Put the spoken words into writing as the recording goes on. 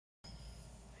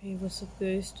Hey, what's up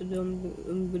guys? Today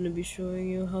I'm gonna be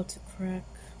showing you how to crack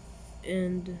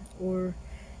and or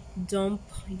dump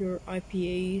your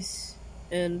IPAs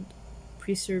and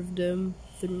preserve them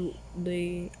through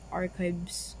the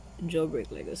archives jailbreak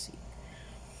legacy.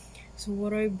 So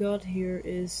what I've got here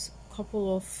is a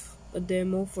couple of a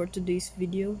demo for today's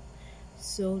video.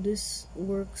 So this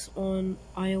works on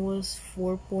iOS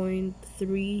 4.3,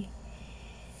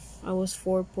 iOS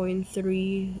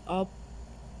 4.3 up,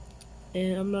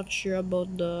 and I'm not sure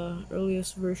about the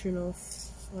earliest version of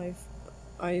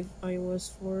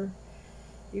iOS 4.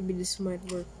 Maybe this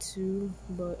might work too,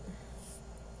 but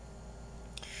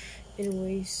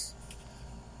anyways,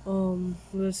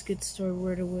 let's get started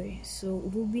right away. So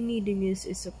what we'll be needing is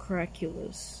a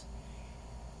Crackulous.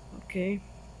 Okay,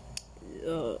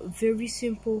 very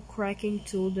simple cracking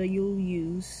tool that you'll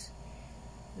use.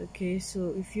 Okay,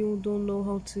 so if you don't know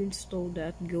how to install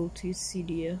that, go to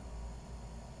Cydia.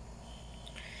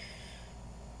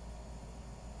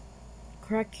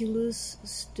 Crackulous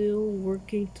still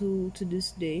working to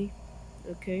this day.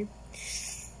 Okay,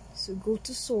 so go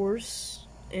to source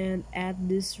and add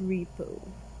this repo.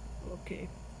 Okay,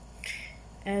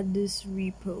 add this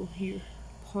repo here,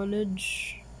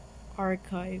 Ponage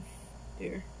archive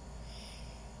there.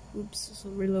 Oops, so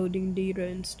reloading data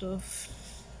and stuff.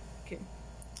 Okay,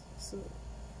 so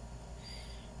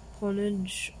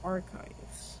Ponage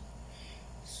archives.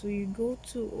 So you go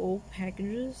to all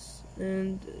packages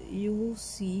and you will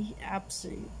see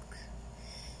AppSync,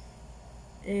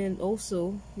 and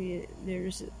also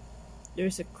there's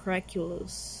a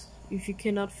Crackulous. If you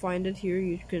cannot find it here,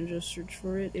 you can just search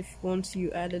for it. If once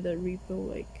you added a repo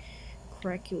like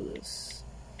Crackulous,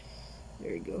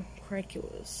 there you go,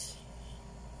 Crackulous.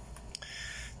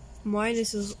 Mine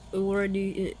is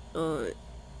already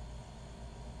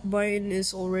mine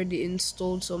is already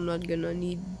installed, so I'm not gonna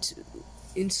need to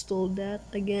install that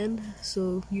again.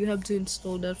 So you have to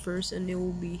install that first, and it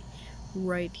will be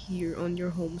right here on your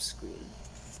home screen.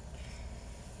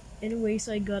 Anyways,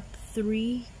 I got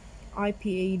 3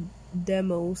 IPA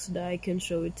demos that I can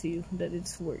show it to you that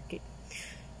it's working.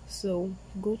 So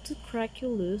go to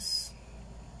Crackulous,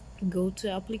 go to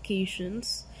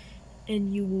applications,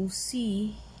 and you will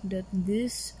see that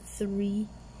these 3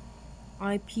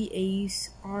 IPAs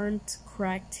aren't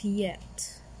cracked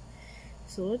yet.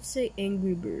 So let's say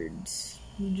Angry Birds.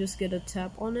 You just get a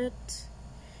tap on it.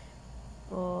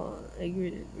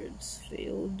 Angry Birds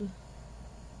failed.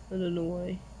 I don't know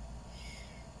why.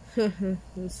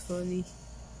 That's funny.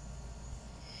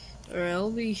 Alright,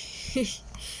 I'll be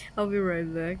I'll be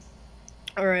right back.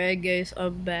 Alright guys,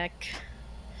 I'm back.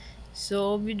 So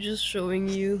I'll be just showing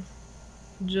you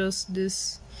just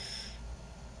this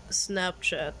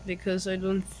Snapchat because I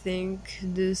don't think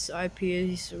this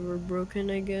IPAs were broken,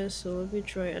 I guess. So let me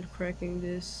try uncracking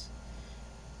this.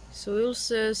 So it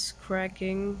says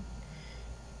cracking,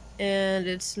 and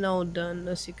it's now done,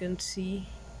 as you can see.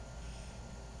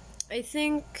 I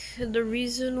think the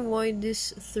reason why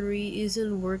this 3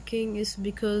 isn't working is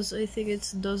because I think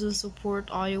it doesn't support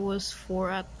iOS 4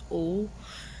 at all,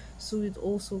 so it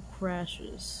also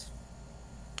crashes.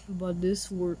 But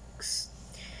this works.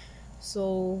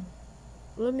 So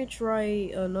let me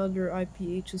try another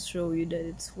IPA to show you that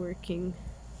it's working.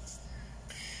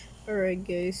 Alright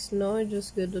guys, now I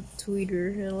just got a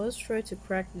tweeter and let's try to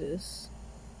crack this.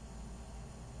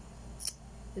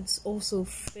 It's also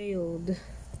failed.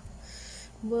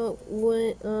 Well,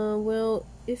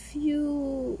 if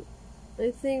you,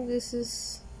 I think this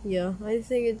is, yeah, I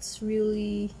think it's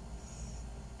really,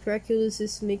 Crackulous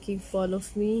is making fun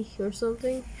of me or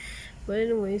something. But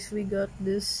anyways, we got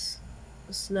this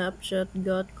Snapchat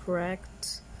got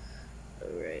cracked.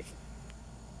 Alright.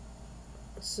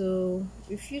 So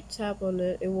if you tap on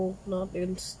it, it will not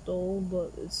install,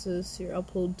 but it says here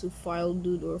upload to file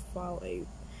dude or file a.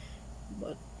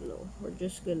 But no, we're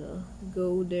just gonna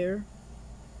go there.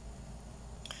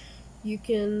 You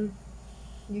can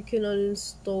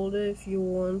uninstall it if you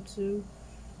want to.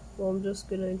 Well, I'm just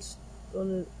gonna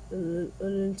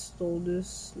uninstall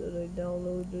this that I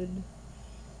downloaded.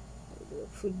 I'm gonna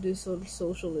put this on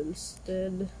social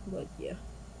instead, but yeah.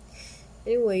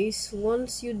 Anyways,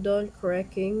 once you're done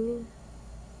cracking,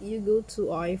 you go to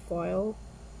iFile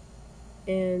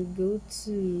and go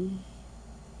to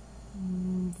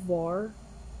var.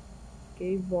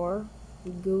 Okay, var.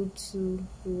 Go to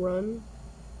run.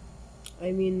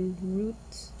 I mean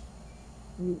root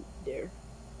there,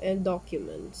 and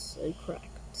documents and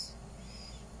cracked,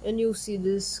 and you'll see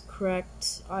this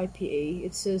cracked IPA.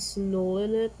 It says null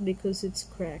in it because it's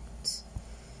cracked.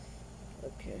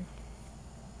 Okay.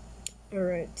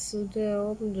 Alright, so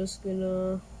now I'm just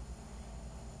gonna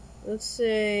let's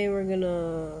say we're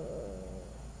gonna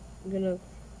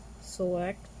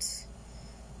select,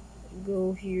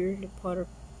 go here, the Potter,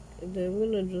 and then I'm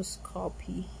gonna just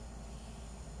copy.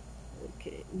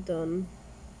 Okay, done.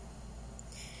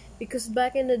 Because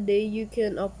back in the day you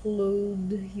can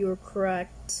upload your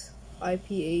cracked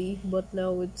IPA, but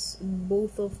now it's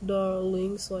both of the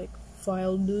links, like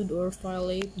FileDude or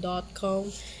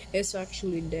fileape.com, is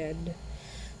actually dead.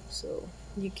 So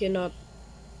you cannot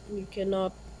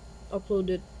upload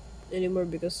it anymore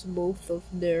because both of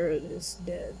there is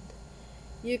dead.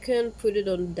 You can put it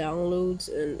on downloads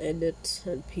and edit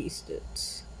and paste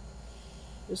it.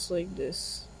 Just like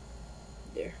this.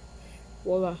 There.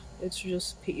 Voila, it's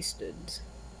just pasted.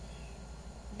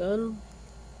 Done.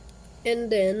 And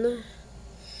then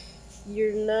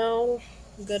you're now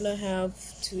gonna have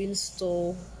to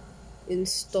install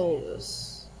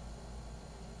this.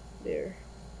 There.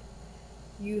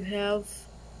 You have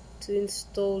to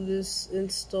install this.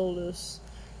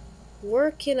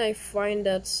 Where can I find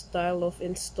that style of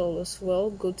installers? Well,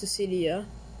 go to Cydia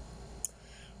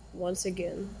once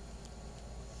again.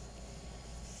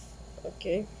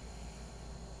 Okay,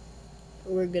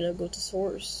 we're gonna go to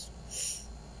source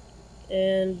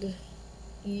and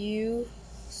you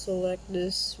select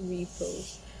this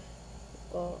repo,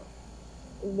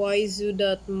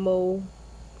 yzu.mo/dev.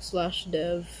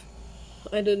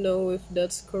 I don't know if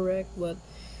that's correct, but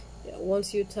yeah,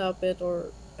 once you tap it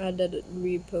or add that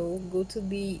repo, go to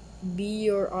be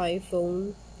your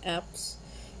iPhone apps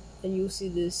and you'll see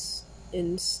this,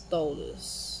 install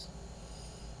this.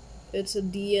 It's a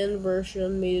DN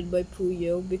version made by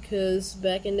Puyo, because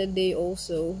back in the day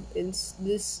also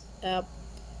this app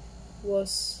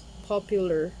was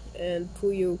popular and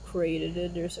Puyo created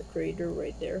it. There's a creator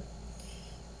right there,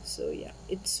 so yeah,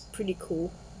 it's pretty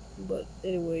cool. But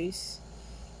anyways,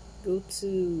 go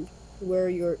to where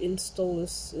your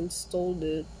installers installed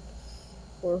it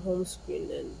or home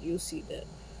screen and you'll see that.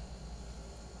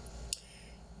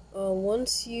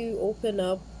 Once you open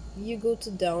up, you go to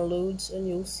downloads and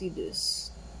you'll see this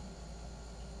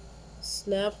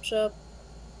Snapchat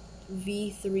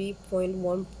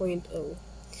v3.1.0.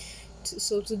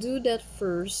 So to do that,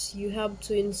 first you have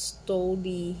to install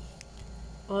the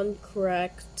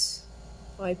uncracked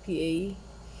IPA.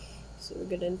 So we're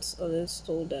gonna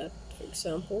uninstall that, for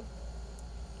example.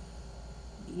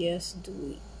 Yes,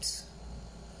 delete.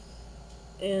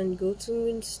 And go to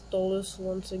installers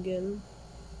once again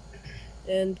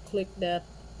and click that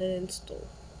and install.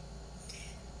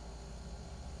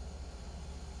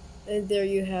 And there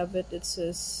you have it. It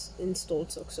says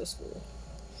installed successfully.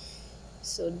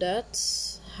 So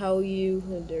that's how you,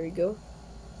 and there you go.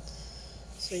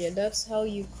 So yeah, that's how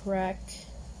you crack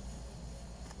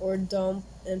or dump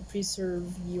and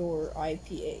preserve your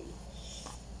IPA.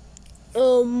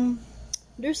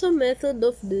 There's a method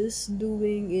of this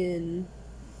doing in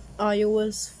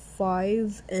iOS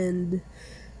 5 and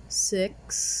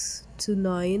 6 to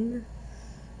 9.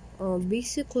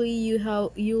 Basically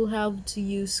you'll have to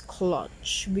use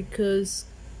clutch, because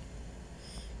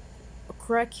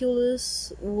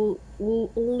Crackulous will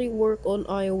only work on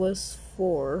iOS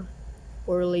 4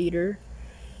 or later.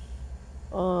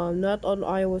 Not on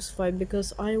iOS 5,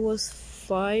 because iOS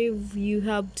 5 you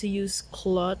have to use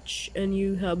clutch and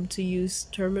you have to use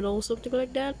terminal, something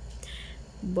like that.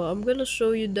 But I'm gonna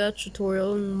show you that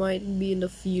tutorial, might be in the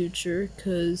future,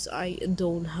 because I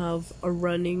don't have a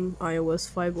running iOS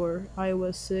 5 or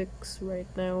iOS 6 right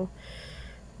now,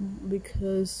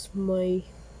 because my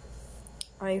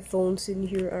iPhones in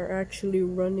here are actually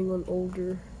running on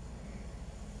older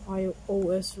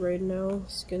iOS right now,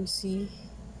 as you can see.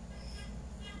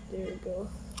 There you go.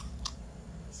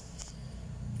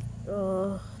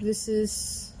 This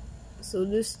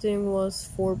thing was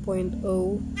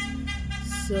 4.0.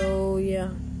 So yeah,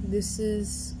 this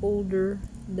is older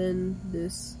than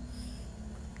this.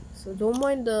 So don't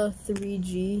mind the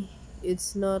 3G.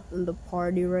 It's not in the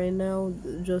party right now,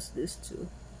 just this two.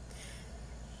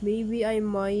 Maybe I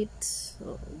might,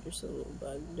 oh, there's a little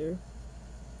bag there.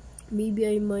 Maybe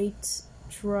I might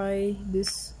try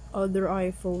this other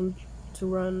iPhone to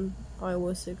run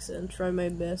iOS 6 and try my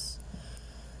best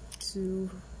to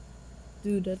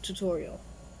do that tutorial.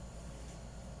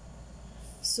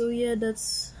 So yeah,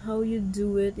 that's how you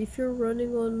do it. If you're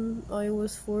running on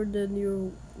iOS 4, then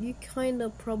you kinda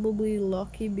probably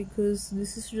lucky, because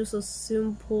this is just a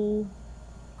simple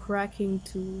cracking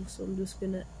tool. So I'm just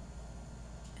gonna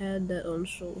add that on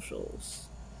socials.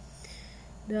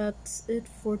 That's it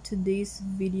for today's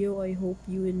video. I hope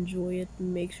you enjoy it.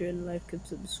 Make sure and like and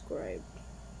subscribe.